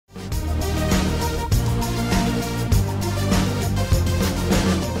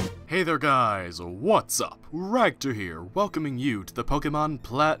Hey there guys, what's up? Ragtter here, welcoming you to the Pokemon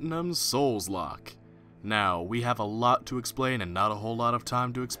Platinum Souls-Locke. Now, we have a lot to explain and not a whole lot of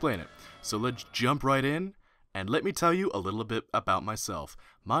time to explain it, so let's jump right in, and let me tell you a little bit about myself.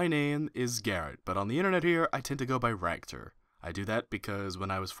 My name is Garrett, but on the internet here, I tend to go by Ragtter. I do that because when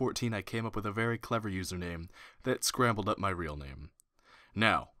I was 14, I came up with a very clever username that scrambled up my real name.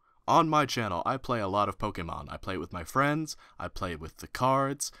 Now, on my channel, I play a lot of Pokemon. I play it with my friends, I play with the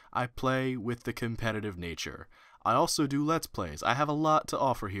cards, I play with the competitive nature. I also do Let's Plays. I have a lot to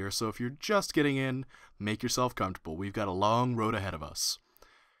offer here, so if you're just getting in, make yourself comfortable. We've got a long road ahead of us.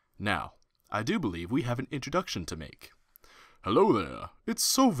 Now, I do believe we have an introduction to make. Hello there, it's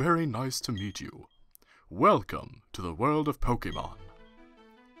so very nice to meet you. Welcome to the world of Pokemon.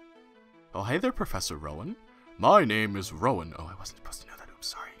 Oh, hey there, Professor Rowan. My name is Rowan. Oh, I wasn't supposed to know that. Oops,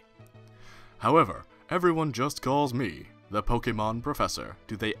 sorry. However, everyone just calls me the Pokemon Professor.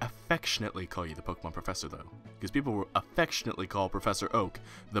 Do they affectionately call you the Pokemon Professor, though? Because people will affectionately call Professor Oak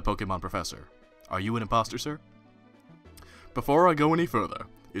the Pokemon Professor. Are you an imposter, sir? Before I go any further,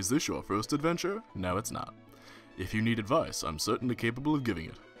 is this your first adventure? No, it's not. If you need advice, I'm certainly capable of giving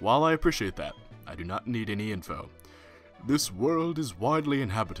it. While I appreciate that, I do not need any info. This world is widely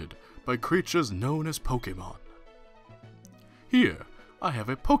inhabited by creatures known as Pokemon. Here, I have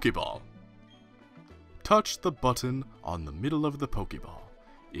a Pokeball. Touch the button on the middle of the Pokeball,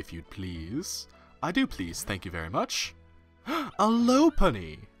 if you'd please. I do please, thank you very much. A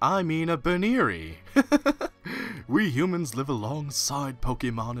Lopunny! I mean a Baneri! We humans live alongside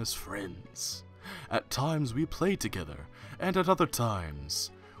Pokemon as friends. At times we play together, and at other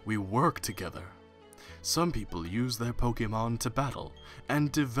times we work together. Some people use their Pokemon to battle,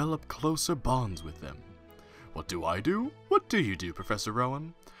 and develop closer bonds with them. What do I do? What do you do, Professor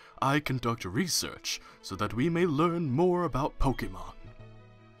Rowan? I conduct research so that we may learn more about Pokemon.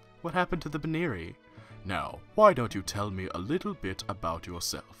 What happened to the Baneri? Now, why don't you tell me a little bit about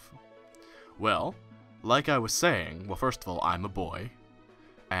yourself? Well, like I was saying, well, first of all, I'm a boy,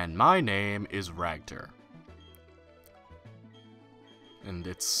 and my name is Ragtter. And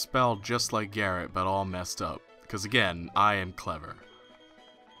it's spelled just like Garrett, but all messed up, because again, I am clever.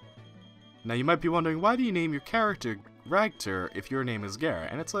 Now you might be wondering, why do you name your character Ragtter if your name is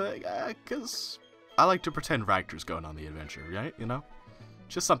Garrett? And it's like, cause I like to pretend Ragtter's going on the adventure, right? You know?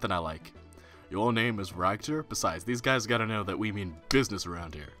 Just something I like. Your name is Ragtter? Besides, these guys gotta know that we mean business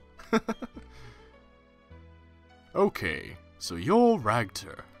around here. Okay, so you're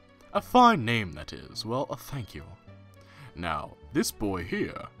Ragtter. A fine name, that is. Well, thank you. Now, this boy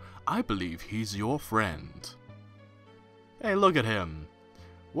here, I believe he's your friend. Hey, look at him.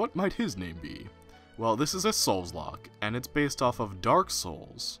 What might his name be? Well, this is a Souls-Locke, and it's based off of Dark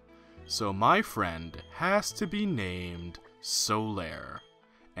Souls. So my friend has to be named Solaire.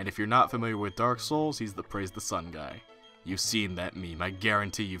 And if you're not familiar with Dark Souls, he's the Praise the Sun guy. You've seen that meme. I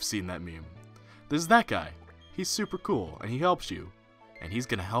guarantee you've seen that meme. There's that guy. He's super cool, and he helps you. And he's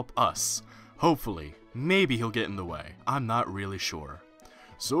gonna help us. Hopefully. Maybe he'll get in the way. I'm not really sure.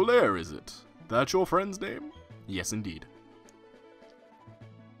 Solaire, is it? That your friend's name? Yes, indeed.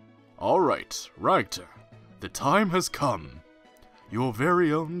 Alright, Ragtter, the time has come. Your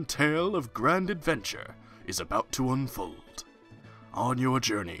very own tale of grand adventure is about to unfold. On your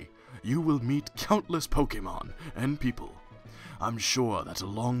journey, you will meet countless Pokemon and people. I'm sure that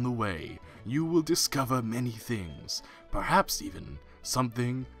along the way, you will discover many things, perhaps even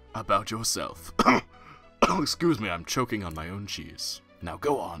something about yourself. Excuse me, I'm choking on my own cheese. Now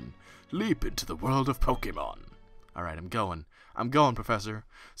go on, leap into the world of Pokemon. Alright, I'm going, Professor.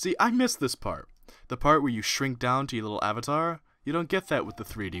 See, I missed this part. The part where you shrink down to your little avatar. You don't get that with the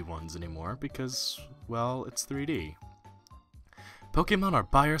 3D ones anymore because, well, it's 3D. Pokemon are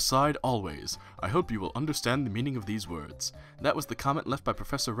by your side always. I hope you will understand the meaning of these words. That was the comment left by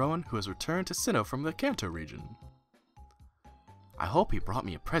Professor Rowan, who has returned to Sinnoh from the Kanto region. I hope he brought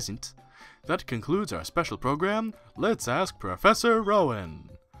me a present. That concludes our special program, Let's Ask Professor Rowan.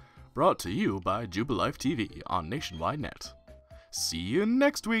 Brought to you by Jubilife TV on Nationwide Net. See you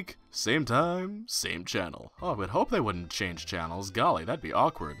next week. Same time, same channel. Oh, I would hope they wouldn't change channels. Golly, that'd be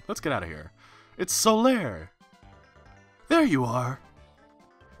awkward. Let's get out of here. It's Solaire. There you are.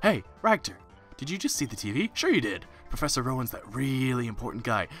 Hey, Ragtter, did you just see the TV? Sure you did. Professor Rowan's that really important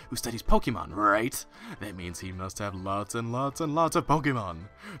guy who studies Pokemon, right? That means he must have lots and lots and lots of Pokemon.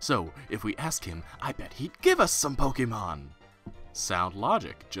 So, if we ask him, I bet he'd give us some Pokemon. Sound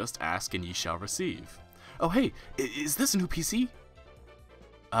logic. Just ask and ye shall receive. Oh hey, is this a new PC?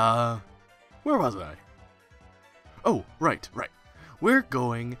 Where was I? Oh, right. We're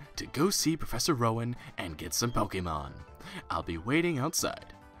going to go see Professor Rowan and get some Pokemon. I'll be waiting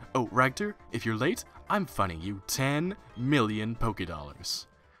outside. Oh, Ragtter, if you're late, I'm funding you 10 million Pokédollars.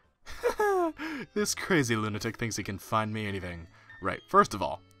 This crazy lunatic thinks he can find me anything. Right, first of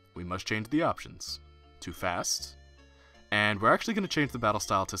all, we must change the options. Too fast. And we're actually going to change the battle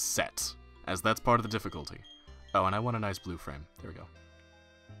style to set, as that's part of the difficulty. Oh, and I want a nice blue frame. There we go.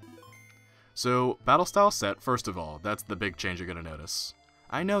 So, battle style set, first of all, that's the big change you're going to notice.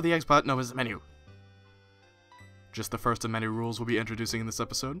 I know the X button is menu. Just the first of many rules we'll be introducing in this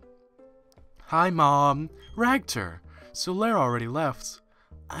episode. Hi, Mom. Ragtter. Solaire already left.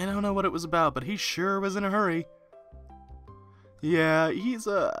 I don't know what it was about, but he sure was in a hurry. Yeah, he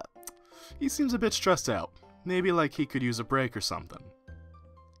seems a bit stressed out. Maybe like he could use a break or something.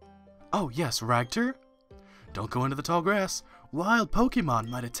 Oh, yes, Ragtter? Don't go into the tall grass. Wild Pokémon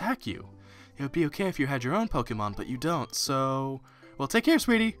might attack you. It would be okay if you had your own Pokémon, but you don't, so... Well, take care,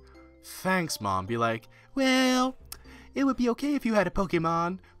 sweetie. Thanks, Mom. Be like, well, it would be okay if you had a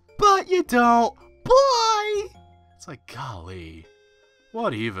Pokémon, but you don't. Boy! It's like, golly.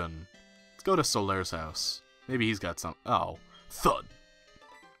 What even? Let's go to Solaire's house. Maybe he's got some... Oh. Thud.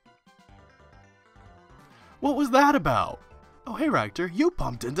 What was that about? Oh, hey, Ragtter, you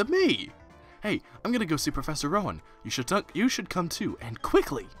bumped into me. Hey, I'm gonna go see Professor Rowan. You should come too, and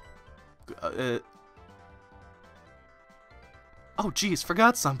quickly. Oh, geez,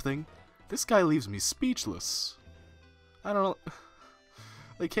 forgot something. This guy leaves me speechless. I don't know.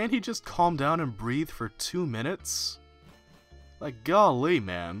 Like, can't he just calm down and breathe for 2 minutes? Like, golly,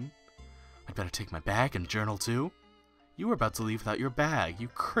 man. I'd better take my bag and journal too. You were about to leave without your bag, you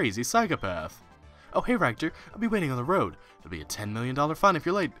crazy psychopath. Oh, hey, Ragtter, I'll be waiting on the road. It'll be a $10 million fine if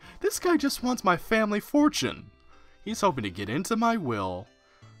you're late. This guy just wants my family fortune. He's hoping to get into my will.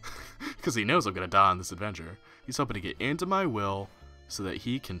 Because he knows I'm going to die on this adventure. He's hoping to get into my will so that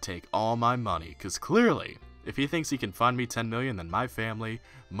he can take all my money. Because clearly, if he thinks he can find me 10 million, then my family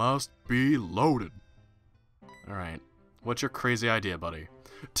must be loaded. Alright, what's your crazy idea, buddy?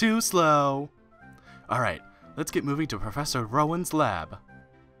 Too slow. Alright, let's get moving to Professor Rowan's lab.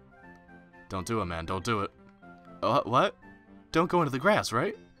 Don't do it, man. Don't do it. What? Don't go into the grass,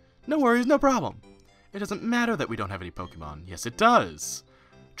 right? No worries, no problem. It doesn't matter that we don't have any Pokemon. Yes, it does.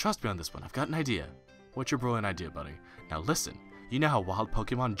 Trust me on this one. I've got an idea. What's your brilliant idea, buddy? Now listen. You know how wild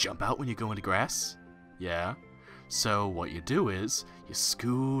Pokemon jump out when you go into grass? Yeah. So what you do is, you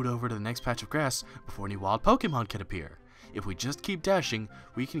scoot over to the next patch of grass before any wild Pokemon can appear. If we just keep dashing,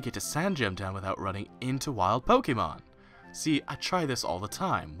 we can get to Sand Gem Town without running into wild Pokemon. See, I try this all the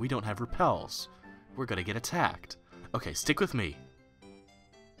time. We don't have repels. We're gonna get attacked. Okay, stick with me.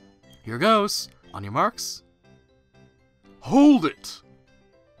 Here goes. On your marks. Hold it!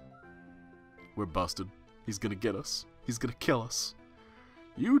 We're busted. He's gonna get us. He's gonna kill us.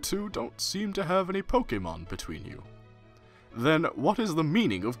 You two don't seem to have any Pokemon between you. Then what is the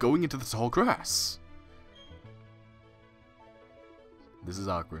meaning of going into the tall grass? This is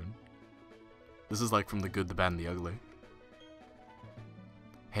awkward. This is like from The Good, the Bad, and the Ugly.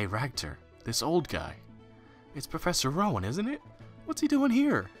 Hey, Ragtter, this old guy. It's Professor Rowan, isn't it? What's he doing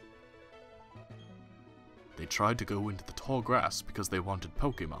here? They tried to go into the tall grass because they wanted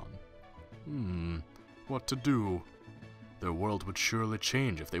Pokemon. What to do? Their world would surely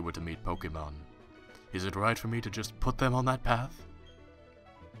change if they were to meet Pokemon. Is it right for me to just put them on that path?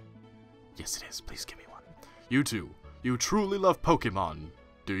 Yes, it is. Please give me one. You two, you truly love Pokemon,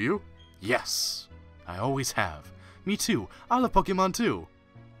 do you? Yes, I always have. Me too. I love Pokemon too.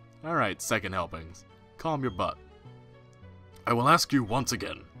 Alright, second helpings. Calm your butt. I will ask you once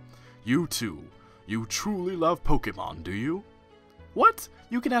again. You two, you truly love Pokemon, do you? What?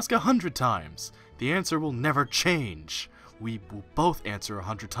 You can ask 100 times. The answer will never change. We will both answer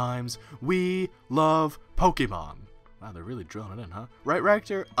 100 times. We love Pokemon. Wow, they're really drilling it in, huh? Right,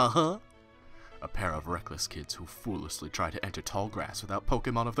 Ragtter? Uh-huh. A pair of reckless kids who foolishly try to enter tall grass without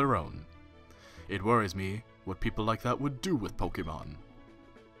Pokemon of their own. It worries me what people like that would do with Pokemon.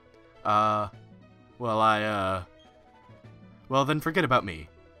 Well, then forget about me.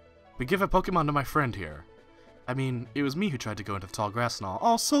 But give a Pokemon to my friend here. I mean, it was me who tried to go into the tall grass and all.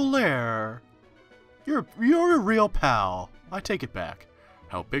 Oh, Solaire! You're a real pal. I take it back.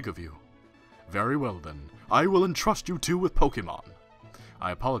 How big of you. Very well then. I will entrust you two with Pokemon.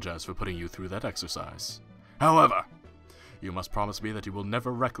 I apologize for putting you through that exercise. However, you must promise me that you will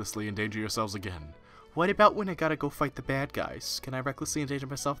never recklessly endanger yourselves again. What about when I gotta go fight the bad guys? Can I recklessly endanger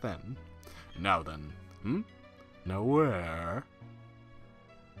myself then? Now then. Now where?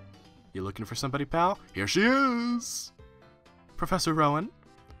 You looking for somebody, pal? Here she is! Professor Rowan,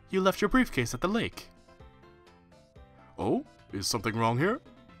 you left your briefcase at the lake. Oh? Is something wrong here?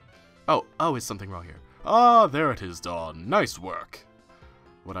 Oh, is something wrong here? Ah, there it is, Dawn. Nice work.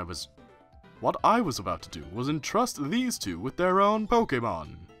 What I was about to do was entrust these two with their own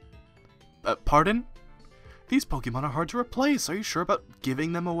Pokémon. Pardon? These Pokémon are hard to replace. Are you sure about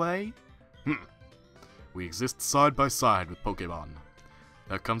giving them away? We exist side by side with Pokémon.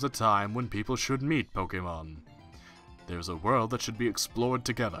 There comes a time when people should meet Pokémon. There's a world that should be explored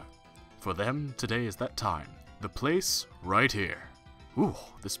together. For them, today is that time. The place, right here. Ooh,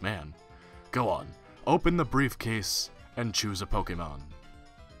 this man. Go on, open the briefcase and choose a Pokémon.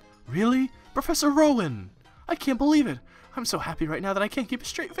 Really? Professor Rowan! I can't believe it! I'm so happy right now that I can't keep a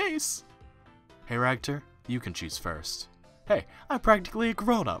straight face! Hey Ragtter, you can choose first. Hey, I'm practically a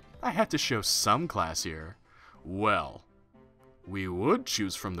grown-up. I had to show some class here. Well, we would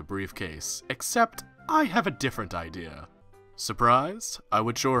choose from the briefcase, except I have a different idea. Surprised? I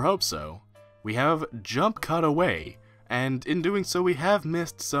would sure hope so. We have jump cut away, and in doing so we have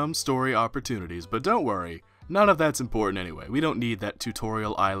missed some story opportunities, but don't worry, none of that's important anyway. We don't need that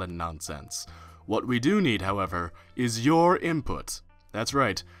tutorial island nonsense. What we do need, however, is your input. That's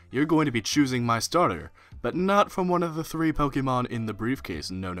right, you're going to be choosing my starter, but not from one of the 3 Pokemon in the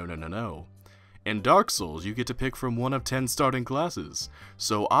briefcase. No. In Dark Souls, you get to pick from one of 10 starting classes,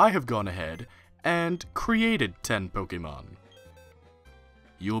 so I have gone ahead and created 10 Pokemon.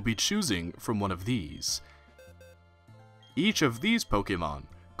 You'll be choosing from one of these. Each of these Pokemon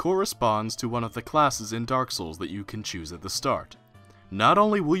corresponds to one of the classes in Dark Souls that you can choose at the start. Not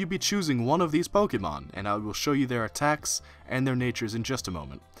only will you be choosing one of these Pokemon, and I will show you their attacks and their natures in just a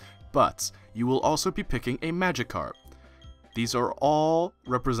moment, but you will also be picking a Magikarp. These are all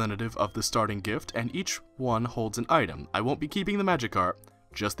representative of the starting gift, and each one holds an item. I won't be keeping the Magikarp,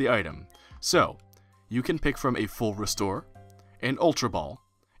 just the item. So, you can pick from a Full Restore, an Ultra Ball,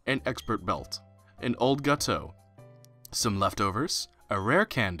 an Expert Belt, an Old Gateau, some leftovers, a rare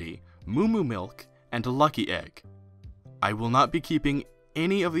candy, Moo Moo Milk, and a Lucky Egg. I will not be keeping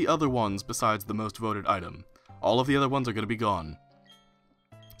any of the other ones besides the most voted item. All of the other ones are going to be gone.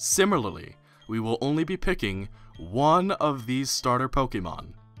 Similarly, we will only be picking one of these starter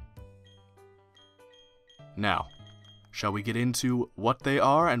Pokemon. Now, shall we get into what they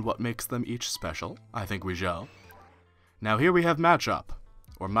are and what makes them each special? I think we shall. Now here we have Machop,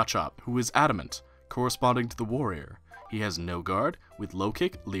 who is Adamant, corresponding to the warrior. He has no guard, with low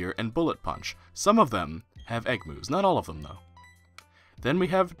kick, leer, and bullet punch. Some of them have egg moves, not all of them though. Then we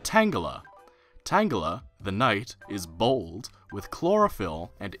have Tangela. Tangela, the knight, is bold, with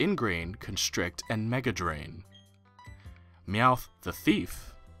chlorophyll and ingrain, constrict, and mega drain. Meowth, the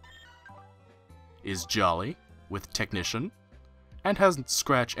thief, is jolly, with technician, and has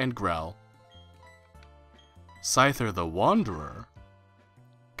scratch and growl. Scyther, the wanderer,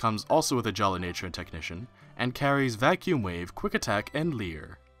 comes also with a jolly nature and technician, and carries vacuum wave, quick attack, and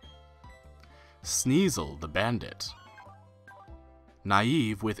leer. Sneasel, the bandit,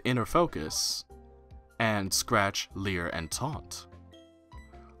 naive with inner focus, and scratch, leer, and taunt.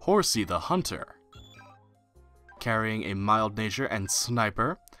 Horsey, the hunter, carrying a mild nature and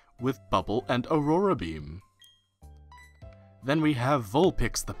sniper with bubble and aurora beam. Then we have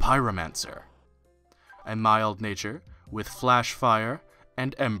Vulpix, the pyromancer, a mild nature with flash fire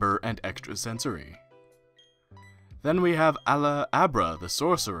and ember and extra sensory. Then we have Abra, the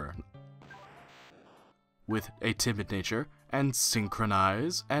sorcerer, with a timid nature, and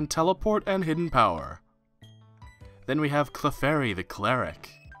synchronize, and teleport, and hidden power. Then we have Clefairy, the cleric,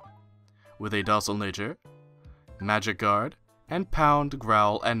 with a docile nature, magic guard, and pound,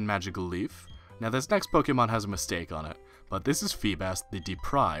 growl, and magical leaf. Now this next Pokemon has a mistake on it, but this is Feebas, the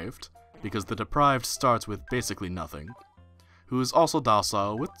deprived, because the deprived starts with basically nothing, who is also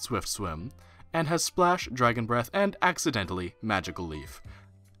docile with swift swim, and has splash, dragon breath, and accidentally magical leaf.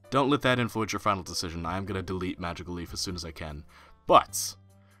 Don't let that influence your final decision. I am going to delete Magical Leaf as soon as I can. But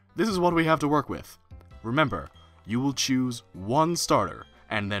this is what we have to work with. Remember, you will choose one starter,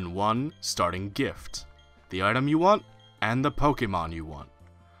 and then one starting gift. The item you want, and the Pokemon you want.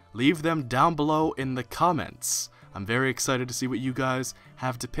 Leave them down below in the comments. I'm very excited to see what you guys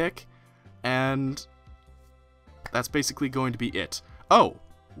have to pick, and that's basically going to be it. Oh,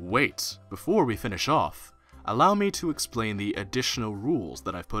 wait, before we finish off, allow me to explain the additional rules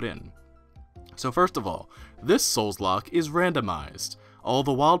that I've put in. So first of all, this Souls-Locke is randomized. All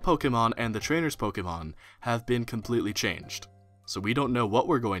the wild Pokemon and the trainer's Pokemon have been completely changed. So we don't know what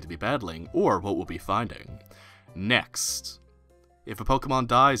we're going to be battling, or what we'll be finding. Next, if a Pokemon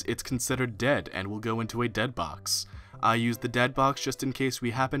dies, it's considered dead and will go into a dead box. I use the dead box just in case we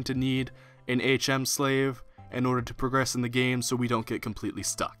happen to need an HM slave in order to progress in the game so we don't get completely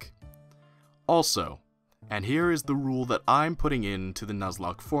stuck. Also, and here is the rule that I'm putting into the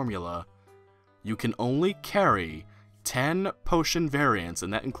Nuzlocke formula, you can only carry 10 potion variants,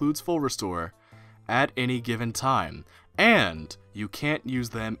 and that includes full restore, at any given time. And you can't use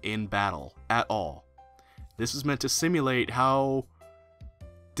them in battle at all. This is meant to simulate how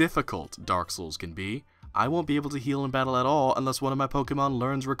difficult Dark Souls can be. I won't be able to heal in battle at all unless one of my Pokemon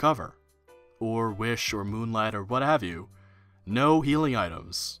learns Recover, or Wish, or Moonlight, or what have you. No healing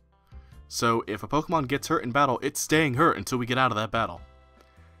items. So if a Pokemon gets hurt in battle, it's staying hurt until we get out of that battle.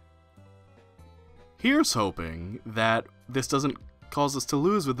 Here's hoping that this doesn't cause us to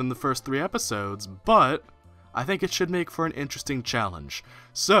lose within the first 3 episodes, but I think it should make for an interesting challenge.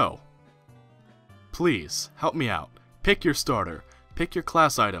 So, please, help me out. Pick your starter, pick your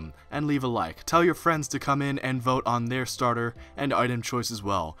class item, and leave a like. Tell your friends to come in and vote on their starter and item choice as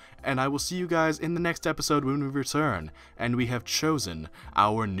well. And I will see you guys in the next episode when we return, and we have chosen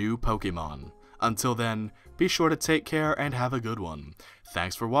our new Pokemon. Until then, be sure to take care and have a good one.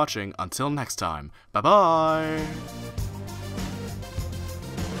 Thanks for watching. Until next time, bye-bye!